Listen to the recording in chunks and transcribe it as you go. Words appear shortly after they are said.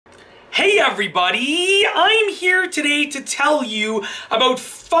Hey everybody, I'm here today to tell you about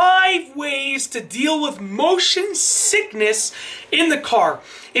 5 ways to deal with motion sickness in the car.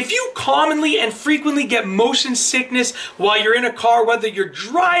 If you commonly and frequently get motion sickness while you're in a car, whether you're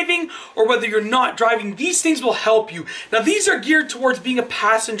driving or whether you're not driving, these things will help you. Now these are geared towards being a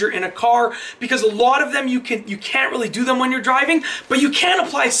passenger in a car because a lot of them you can't really do them when you're driving, but you can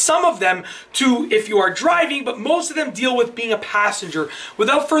apply some of them to if you are driving, but most of them deal with being a passenger.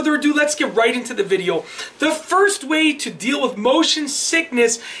 Without further ado, let's get right into the video. The first way to deal with motion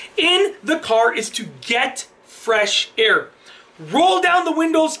sickness in the car is to get fresh air. Roll down the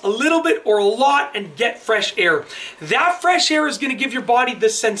windows a little bit or a lot and get fresh air. That fresh air is going to give your body the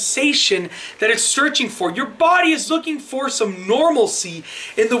sensation that it's searching for. Your body is looking for some normalcy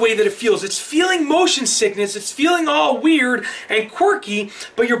in the way that it feels. It's feeling motion sickness, it's feeling all weird and quirky,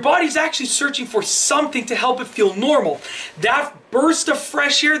 but your body's actually searching for something to help it feel normal. That burst of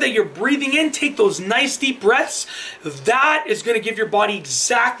fresh air that you're breathing in, take those nice deep breaths, that is going to give your body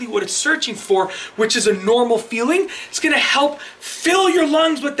exactly what it's searching for, which is a normal feeling. It's going to help fill your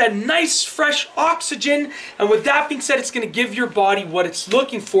lungs with that nice fresh oxygen, and with that being said, it's going to give your body what it's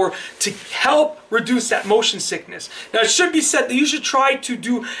looking for to help reduce that motion sickness. Now it should be said that you should try to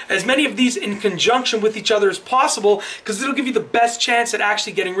do as many of these in conjunction with each other as possible, because it'll give you the best chance at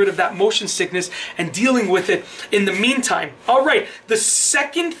actually getting rid of that motion sickness and dealing with it in the meantime. Alright, the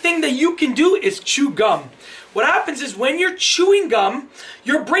second thing that you can do is chew gum. What happens is when you're chewing gum,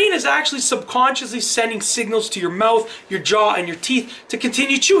 your brain is actually subconsciously sending signals to your mouth, your jaw, and your teeth to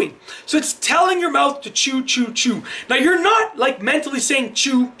continue chewing. So it's telling your mouth to chew, chew, chew. Now you're not like mentally saying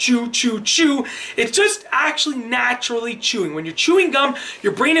chew, chew, chew, chew. It's just actually naturally chewing. When you're chewing gum,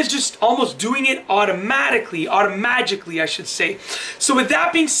 your brain is just almost doing it automatically, automagically I should say. So with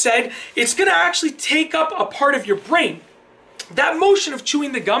that being said, it's going to actually take up a part of your brain. That motion of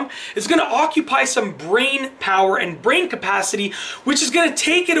chewing the gum is going to occupy some brain power and brain capacity, which is going to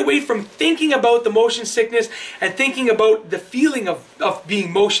take it away from thinking about the motion sickness and thinking about the feeling of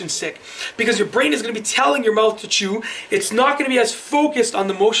being motion sick. Because your brain is going to be telling your mouth to chew, it's not going to be as focused on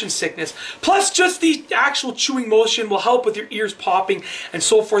the motion sickness. Plus, just the actual chewing motion will help with your ears popping and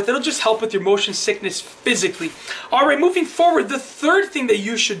so forth. It'll just help with your motion sickness physically. Alright, moving forward, the third thing that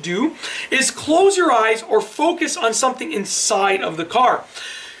you should do is close your eyes or focus on something inside of the car.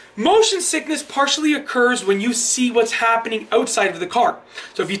 Motion sickness partially occurs when you see what's happening outside of the car.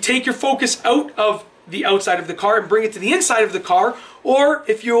 So if you take your focus out of the outside of the car and bring it to the inside of the car, or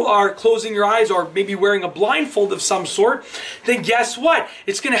if you are closing your eyes or maybe wearing a blindfold of some sort, then guess what?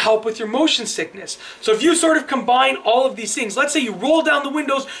 It's going to help with your motion sickness. So if you sort of combine all of these things, let's say you roll down the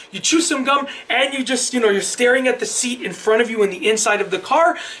windows, you chew some gum, and you just, you're staring at the seat in front of you in the inside of the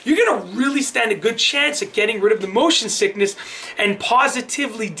car, you're going to really stand a good chance at getting rid of the motion sickness and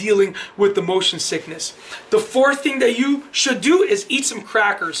positively dealing with the motion sickness. The fourth thing that you should do is eat some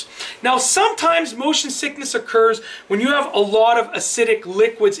crackers. Now sometimes motion sickness occurs when you have a lot of acidic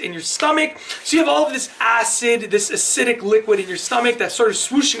liquids in your stomach. So you have all of this acid, this acidic liquid in your stomach that's sort of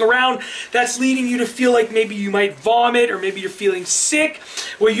swooshing around, that's leading you to feel like maybe you might vomit or maybe you're feeling sick.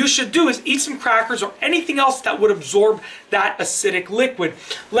 What you should do is eat some crackers or anything else that would absorb that acidic liquid.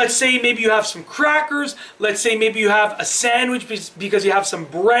 Let's say maybe you have some crackers, let's say maybe you have a sandwich because you have some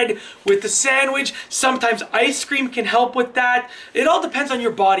bread with the sandwich. Sometimes ice cream can help with that. It all depends on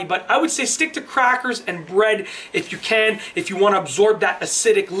your body, but I would say stick to crackers and bread if you can, if you want to absorb that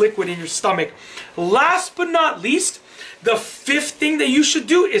acidic liquid in your stomach. Last but not least, the fifth thing that you should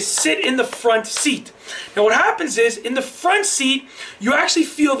do is sit in the front seat. Now what happens is, in the front seat, you actually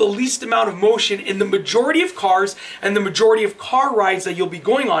feel the least amount of motion in the majority of cars and the majority of car rides that you'll be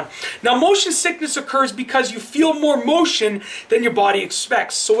going on. Now motion sickness occurs because you feel more motion than your body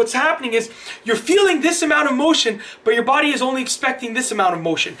expects. So what's happening is, you're feeling this amount of motion, but your body is only expecting this amount of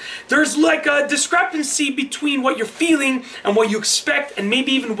motion. There's like a discrepancy between what you're feeling and what you expect, and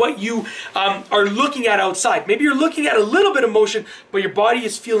maybe even what you are looking at outside. Maybe you're looking at a little bit of motion, but your body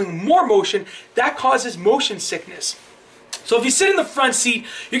is feeling more motion. That causes motion sickness. So if you sit in the front seat,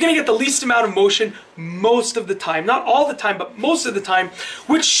 you're going to get the least amount of motion most of the time. Not all the time, but most of the time,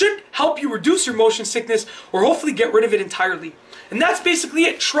 which should help you reduce your motion sickness or hopefully get rid of it entirely. And that's basically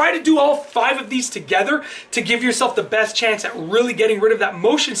it. Try to do all 5 of these together to give yourself the best chance at really getting rid of that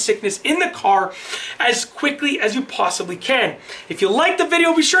motion sickness in the car as quickly as you possibly can. If you liked the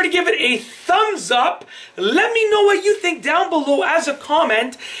video, be sure to give it a thumbs up. Let me know what you think down below as a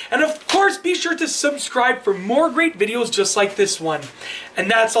comment. And of course, be sure to subscribe for more great videos just like this one.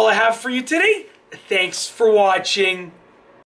 And that's all I have for you today. Thanks for watching.